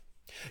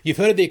You've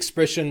heard of the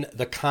expression,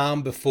 the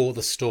calm before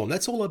the storm.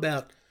 That's all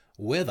about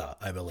weather,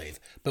 I believe.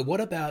 But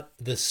what about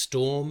the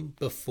storm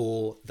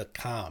before the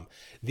calm?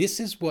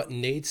 This is what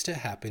needs to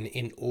happen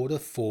in order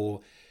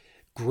for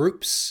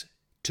groups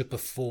to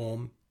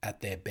perform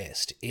at their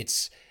best.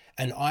 It's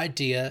an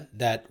idea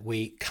that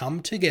we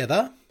come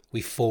together,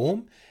 we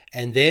form,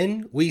 and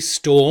then we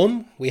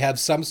storm, we have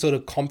some sort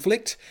of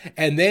conflict,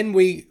 and then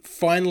we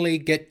finally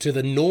get to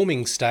the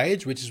norming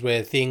stage, which is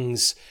where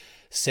things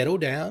settle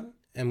down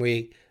and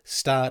we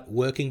start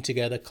working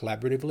together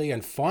collaboratively.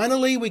 And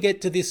finally, we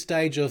get to this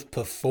stage of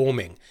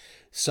performing.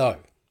 So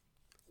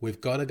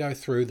we've got to go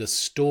through the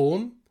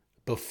storm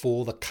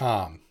before the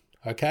calm.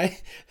 Okay?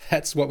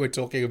 That's what we're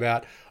talking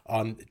about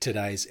on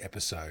today's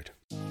episode.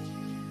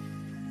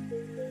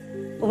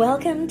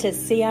 Welcome to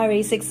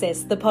CRE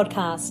Success, the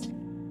podcast.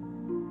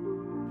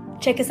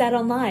 Check us out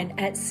online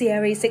at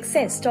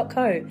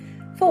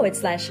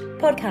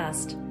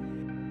cresuccess.co/podcast.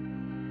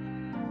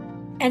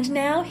 And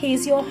now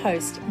here's your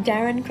host,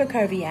 Darren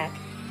Krakowiak.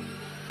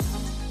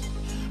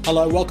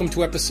 Hello, welcome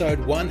to episode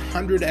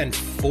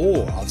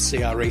 104 of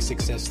CRE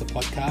Success, the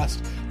podcast.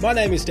 My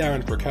name is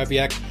Darren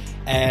Krakowiak,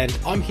 and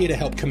I'm here to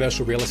help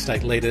commercial real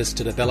estate leaders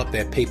to develop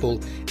their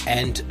people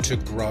and to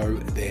grow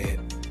their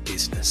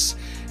business.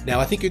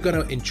 Now, I think you're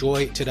going to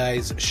enjoy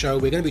today's show.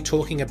 We're going to be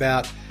talking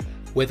about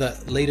whether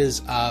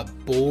leaders are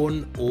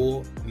born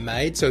or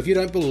made. So if you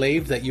don't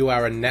believe that you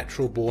are a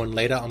natural born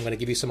leader, I'm going to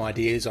give you some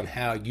ideas on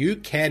how you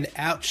can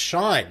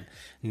outshine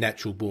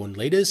natural born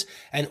leaders.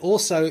 And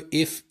also,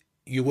 if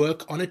you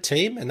work on a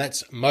team, and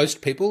that's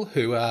most people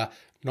who are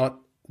not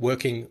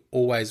working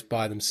always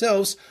by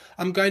themselves,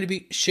 I'm going to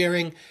be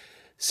sharing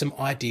some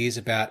ideas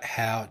about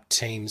how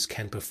teams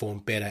can perform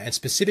better. And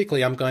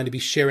specifically, I'm going to be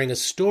sharing a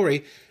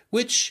story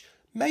which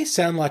may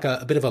sound like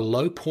a bit of a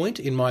low point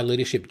in my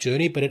leadership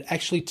journey, but it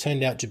actually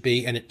turned out to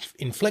be an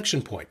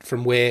inflection point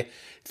from where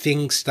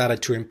things started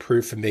to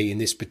improve for me in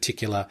this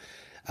particular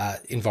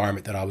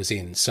environment that I was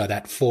in. So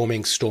that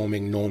forming,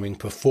 storming, norming,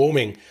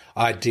 performing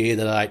idea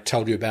that I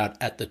told you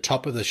about at the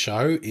top of the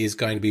show is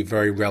going to be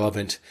very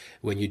relevant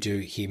when you do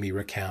hear me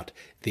recount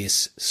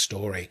this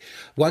story.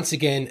 Once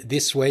again,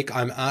 this week,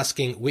 I'm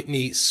asking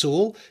Whitney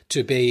Sewell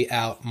to be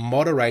our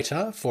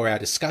moderator for our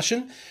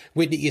discussion.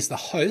 Whitney is the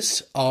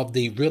host of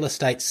the Real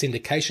Estate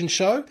Syndication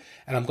Show,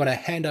 and I'm going to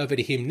hand over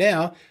to him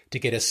now to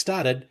get us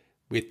started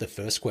with the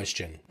first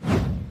question.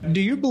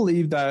 Do you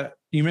believe that,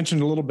 you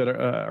mentioned a little bit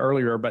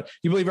earlier, but do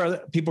you believe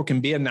other people can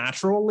be a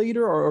natural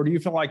leader, or do you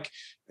feel like,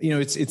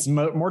 it's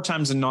more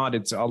times than not,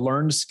 it's a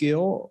learned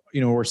skill,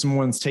 where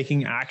someone's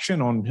taking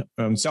action on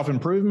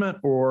self-improvement,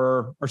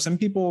 or are some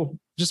people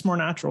just more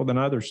natural than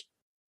others?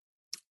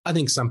 I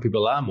think some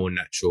people are more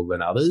natural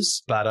than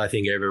others, but I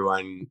think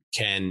everyone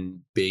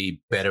can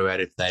be better at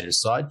it if they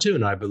decide to.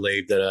 And I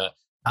believe that an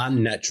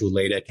unnatural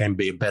leader can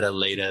be a better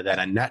leader than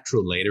a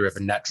natural leader if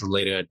a natural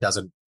leader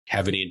doesn't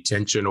have any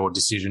intention or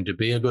decision to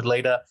be a good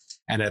leader,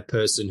 and a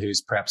person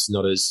who's perhaps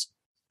not as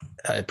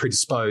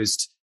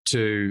predisposed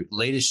to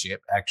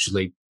leadership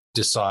actually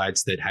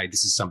decides that, hey,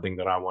 this is something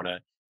that I want to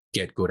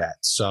get good at.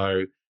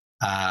 So,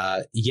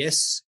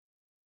 yes,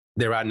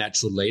 there are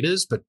natural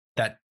leaders, but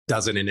that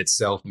doesn't in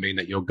itself mean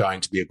that you're going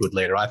to be a good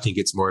leader. I think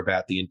it's more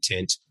about the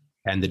intent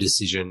and the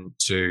decision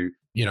to,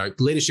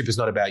 leadership is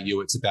not about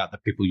you, it's about the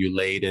people you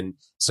lead. And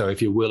so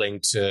if you're willing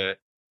to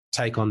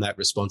take on that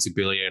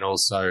responsibility and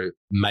also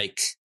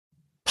make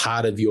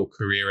part of your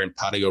career and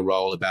part of your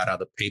role about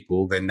other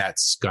people, then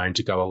that's going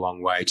to go a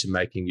long way to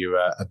making you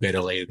a better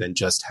leader than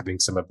just having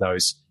some of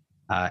those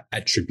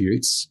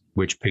attributes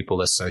which people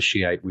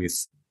associate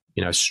with,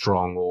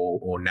 strong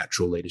or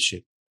natural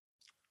leadership.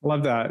 I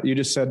love that. You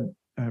just said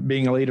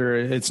being a leader,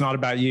 it's not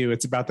about you,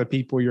 it's about the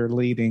people you're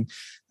leading.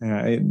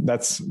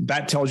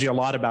 That tells you a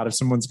lot about if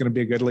someone's going to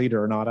be a good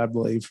leader or not, I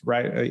believe,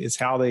 right? It's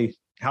how they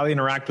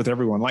interact with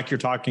everyone, like you're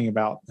talking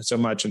about so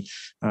much.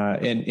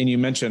 And you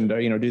mentioned,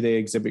 do they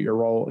exhibit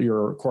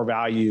your core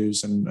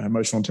values and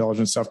emotional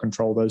intelligence,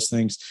 self-control, those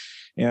things.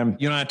 And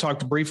you and I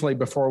talked briefly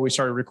before we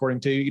started recording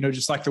too,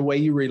 just like the way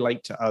you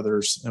relate to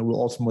others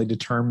will ultimately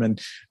determine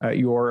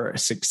your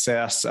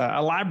success.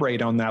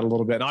 Elaborate on that a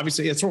little bit. And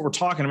obviously it's what we're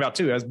talking about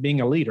too, as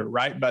being a leader,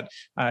 right? But,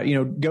 go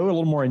a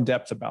little more in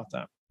depth about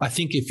that. I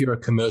think if you're a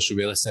commercial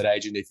real estate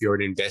agent, if you're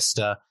an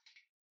investor,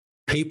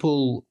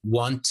 people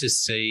want to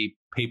see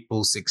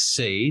people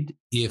succeed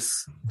if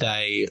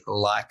they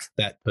like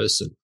that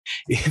person.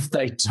 If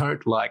they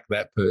don't like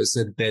that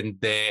person, then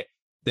they're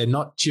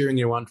not cheering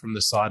you on from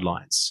the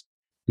sidelines.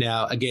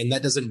 Now, again,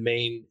 that doesn't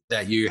mean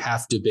that you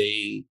have to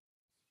be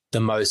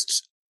the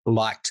most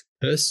liked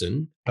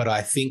person, but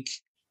I think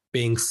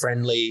being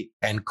friendly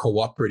and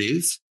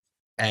cooperative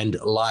and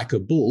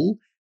likable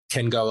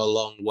can go a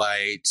long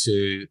way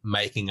to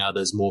making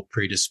others more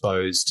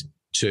predisposed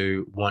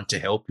to want to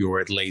help you, or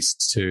at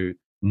least to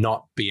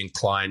not be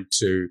inclined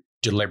to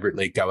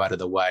deliberately go out of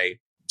the way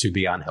to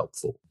be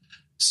unhelpful.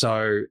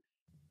 So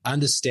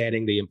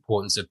understanding the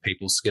importance of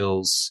people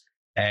skills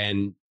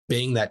and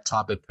being that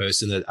type of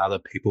person that other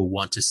people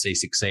want to see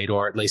succeed,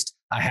 or at least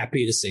are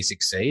happy to see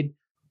succeed,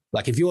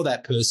 Like if you're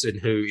that person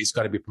who is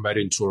going to be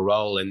promoted into a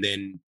role and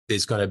then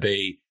there's going to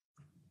be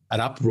an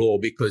uproar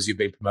because you've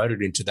been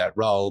promoted into that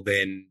role,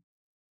 then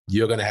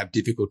you're going to have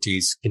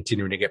difficulties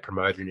continuing to get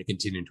promoted and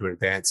continuing to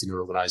advance in your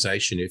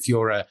organization. If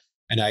you're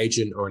an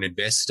agent or an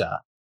investor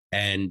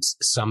and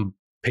some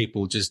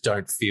people just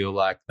don't feel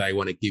like they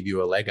want to give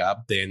you a leg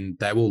up, then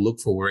they will look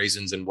for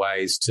reasons and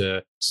ways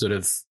to sort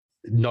of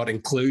not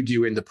include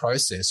you in the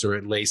process, or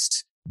at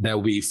least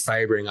they'll be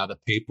favoring other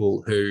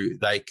people who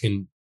they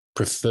can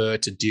prefer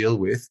to deal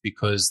with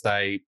because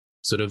they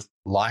sort of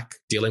like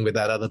dealing with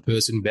that other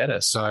person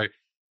better. So,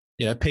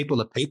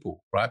 people are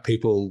people, right?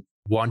 People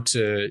want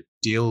to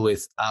deal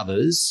with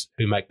others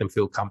who make them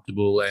feel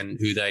comfortable and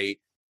who they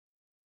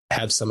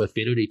have some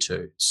affinity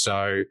to.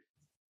 So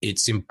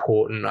it's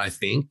important, I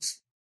think,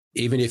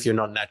 even if you're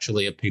not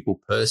naturally a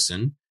people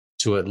person,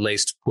 to at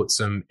least put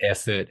some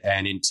effort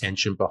and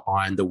intention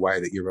behind the way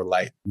that you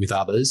relate with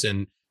others.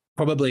 And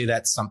probably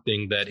that's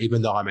something that,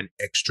 even though I'm an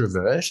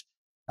extrovert,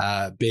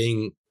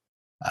 being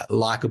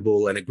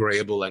likable and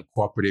agreeable and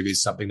cooperative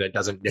is something that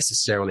doesn't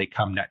necessarily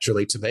come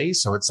naturally to me.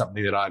 So it's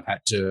something that I've had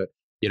to,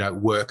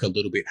 work a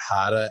little bit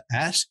harder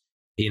at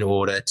in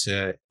order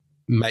to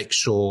make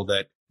sure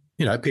that,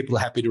 people are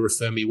happy to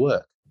refer me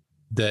work,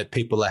 that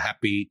people are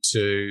happy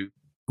to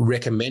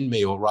recommend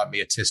me or write me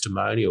a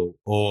testimonial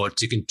or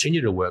to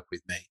continue to work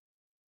with me.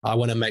 I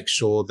want to make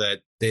sure that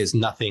there's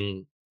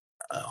nothing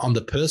on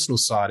the personal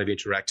side of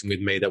interacting with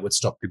me that would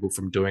stop people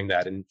from doing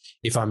that. And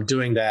if I'm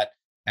doing that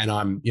and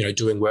I'm,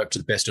 doing work to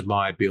the best of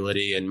my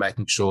ability and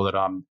making sure that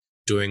I'm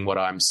doing what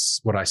I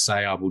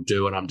say I will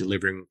do and I'm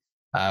delivering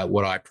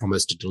what I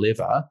promise to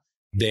deliver,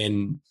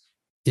 then,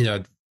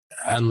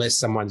 unless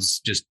someone's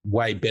just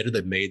way better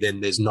than me, then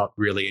there's not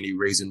really any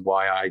reason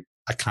why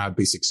I can't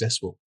be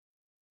successful.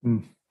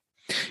 Mm.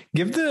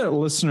 Give the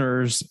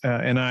listeners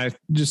and I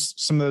just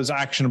some of those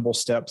actionable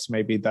steps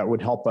maybe that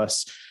would help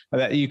us,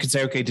 that you could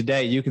say, okay,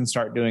 today you can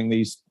start doing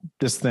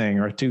this thing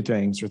or two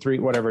things or three,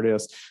 whatever it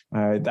is,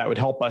 that would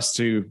help us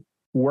to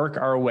work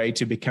our way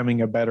to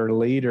becoming a better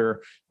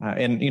leader.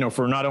 And,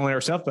 for not only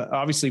ourselves, but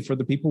obviously for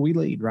the people we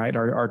lead, right?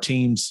 Our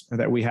teams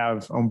that we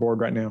have on board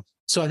right now.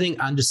 So I think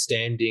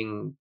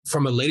understanding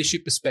from a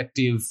leadership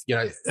perspective,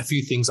 a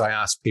few things I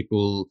ask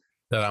people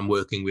that I'm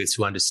working with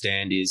to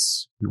understand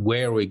is,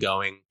 where are we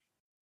going?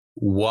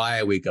 Why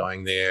are we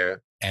going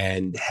there?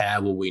 And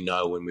how will we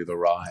know when we've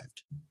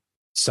arrived?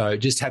 So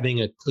just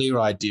having a clear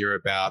idea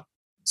about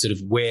sort of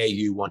where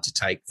you want to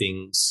take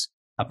things,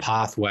 a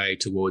pathway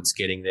towards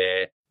getting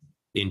there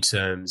in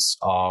terms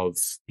of,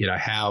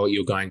 how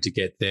you're going to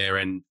get there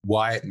and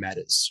why it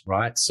matters,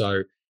 right?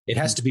 So it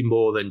has to be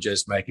more than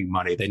just making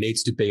money. There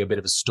needs to be a bit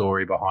of a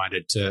story behind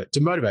it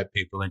to motivate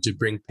people and to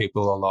bring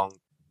people along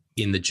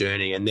in the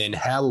journey. And then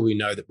how will we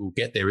know that we'll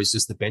get there is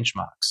just the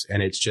benchmarks.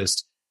 And it's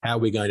just, how are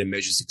we going to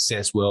measure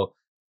success? Well,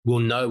 we'll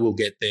know we'll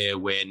get there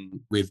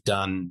when we've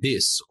done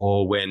this,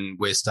 or when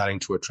we're starting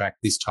to attract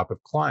this type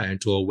of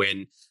client, or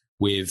when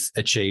we've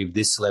achieved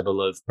this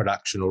level of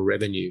production or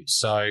revenue.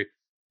 So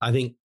I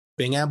think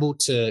being able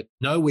to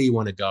know where you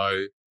want to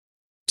go,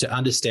 to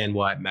understand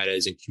why it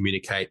matters and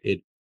communicate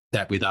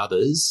that with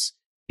others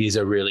is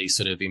a really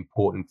sort of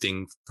important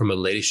thing from a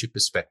leadership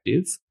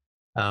perspective.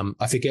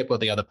 I forget what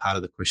the other part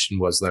of the question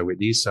was though,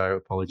 Whitney. So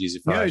apologies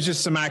if it's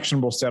just some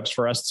actionable steps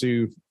for us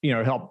to,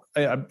 help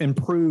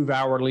improve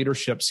our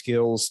leadership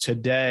skills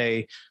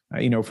today,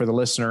 for the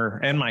listener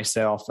and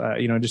myself,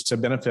 just to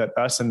benefit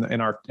us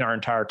and our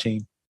entire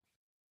team.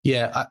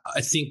 Yeah,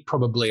 I think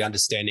probably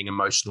understanding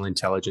emotional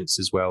intelligence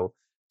as well.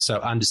 So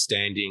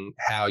understanding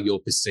how you're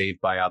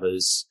perceived by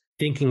others,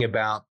 thinking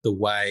about the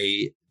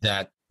way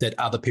that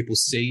other people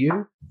see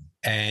you,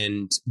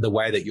 and the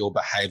way that your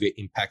behavior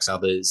impacts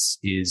others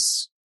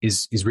is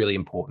really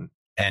important.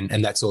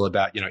 And that's all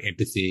about,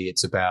 empathy.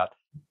 It's about,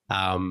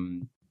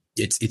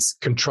 it's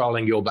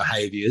controlling your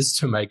behaviors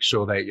to make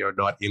sure that you're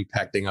not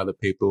impacting other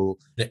people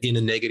in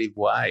a negative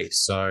way.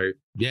 So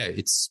yeah,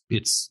 it's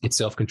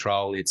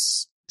self-control,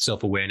 it's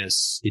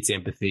self-awareness, it's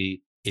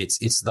empathy.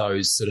 It's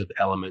those sort of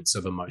elements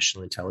of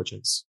emotional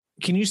intelligence.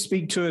 Can you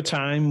speak to a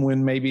time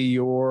when maybe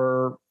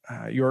your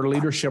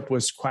leadership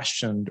was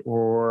questioned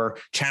or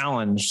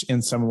challenged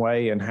in some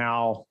way, and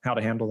how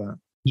to handle that?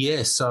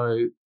 Yeah,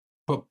 so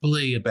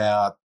probably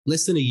about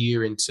less than a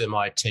year into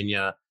my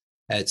tenure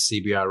at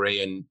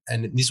CBRE,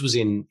 and this was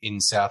in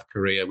South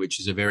Korea,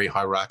 which is a very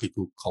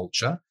hierarchical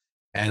culture.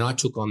 And I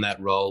took on that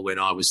role when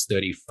I was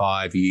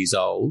 35 years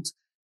old.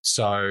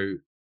 So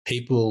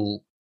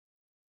people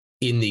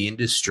in the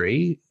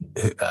industry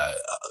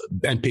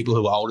and people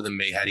who were older than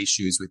me had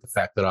issues with the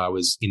fact that I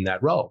was in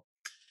that role.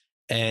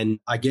 And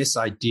I guess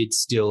I did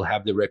still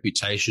have the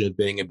reputation of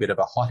being a bit of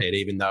a hothead,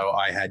 even though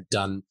I had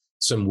done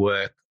some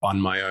work on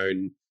my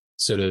own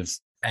sort of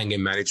anger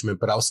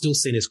management, but I was still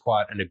seen as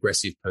quite an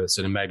aggressive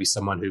person, and maybe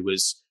someone who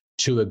was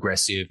too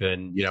aggressive,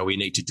 and, we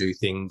need to do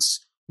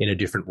things in a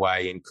different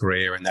way in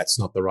Korea, and that's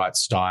not the right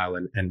style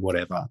and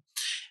whatever.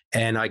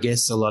 And I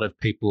guess a lot of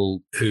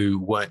people who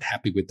weren't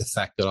happy with the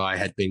fact that I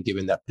had been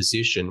given that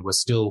position were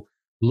still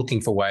looking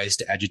for ways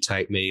to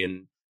agitate me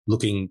and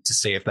looking to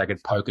see if they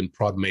could poke and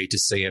prod me to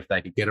see if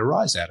they could get a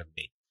rise out of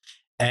me.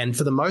 And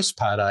for the most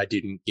part, I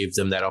didn't give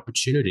them that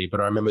opportunity.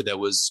 But I remember there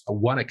was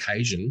one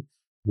occasion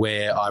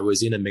where I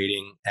was in a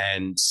meeting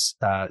and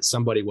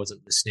somebody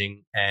wasn't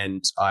listening,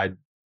 and I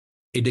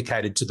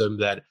indicated to them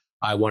that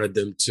I wanted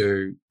them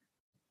to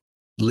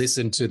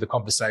listen to the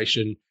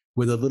conversation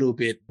with a little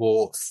bit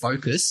more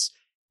focus.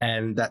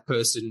 And that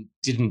person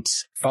didn't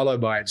follow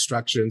my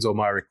instructions or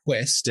my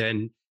request.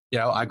 And,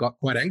 I got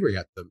quite angry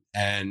at them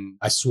and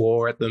I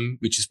swore at them,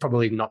 which is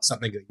probably not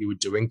something that you would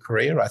do in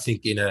Korea. I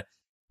think in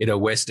a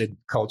Western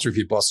culture, if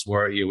your boss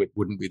swore at you, it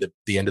wouldn't be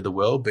the end of the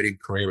world. But in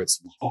Korea, it's,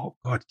 oh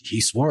God,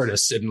 he swore at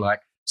us. And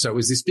so it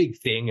was this big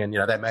thing. And,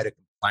 they made a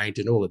complaint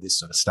and all of this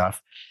sort of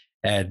stuff.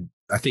 And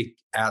I think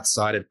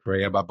outside of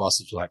Korea, my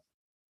boss was like,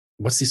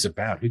 what's this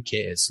about? Who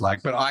cares?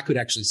 But I could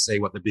actually see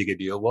what the bigger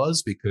deal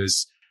was,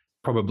 because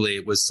probably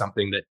it was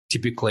something that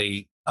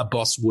typically a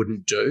boss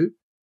wouldn't do.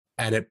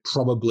 And it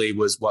probably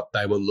was what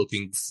they were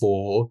looking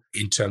for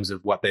in terms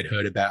of what they'd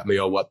heard about me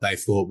or what they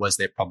thought was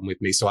their problem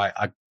with me. So I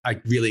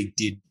really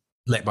did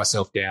let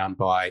myself down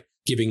by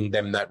giving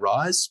them that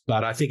rise.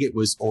 But I think it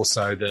was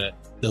also the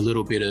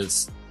little bit of,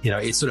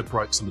 it sort of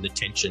broke some of the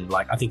tension.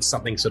 I think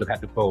something sort of had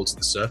to fall to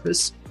the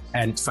surface.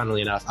 And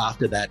funnily enough,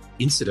 after that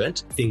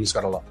incident, things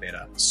got a lot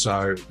better.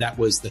 So that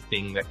was the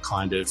thing that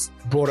kind of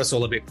brought us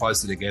all a bit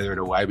closer together in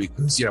a way,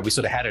 because, we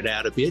sort of had it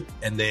out a bit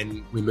and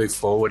then we moved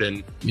forward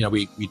and,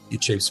 we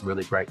achieved some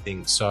really great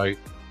things. So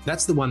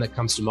that's the one that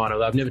comes to mind.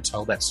 Although I've never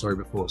told that story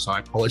before, so I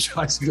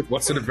apologize if it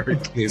wasn't a very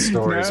clear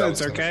story. No,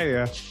 it's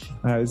okay.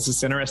 It's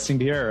just interesting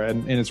to hear.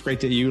 And it's great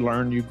that you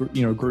learned,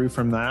 you grew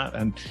from that.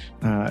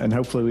 And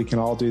hopefully we can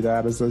all do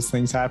that as those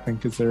things happen,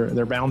 because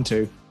they're bound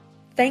to.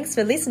 Thanks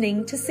for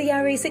listening to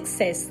CRE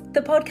Success,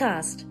 the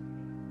podcast.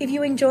 If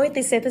you enjoyed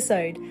this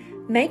episode,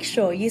 make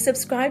sure you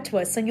subscribe to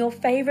us on your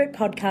favourite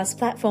podcast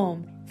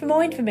platform. For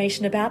more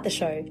information about the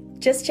show,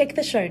 just check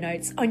the show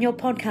notes on your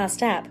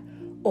podcast app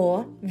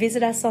or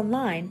visit us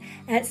online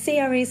at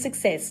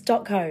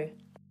cresuccess.co.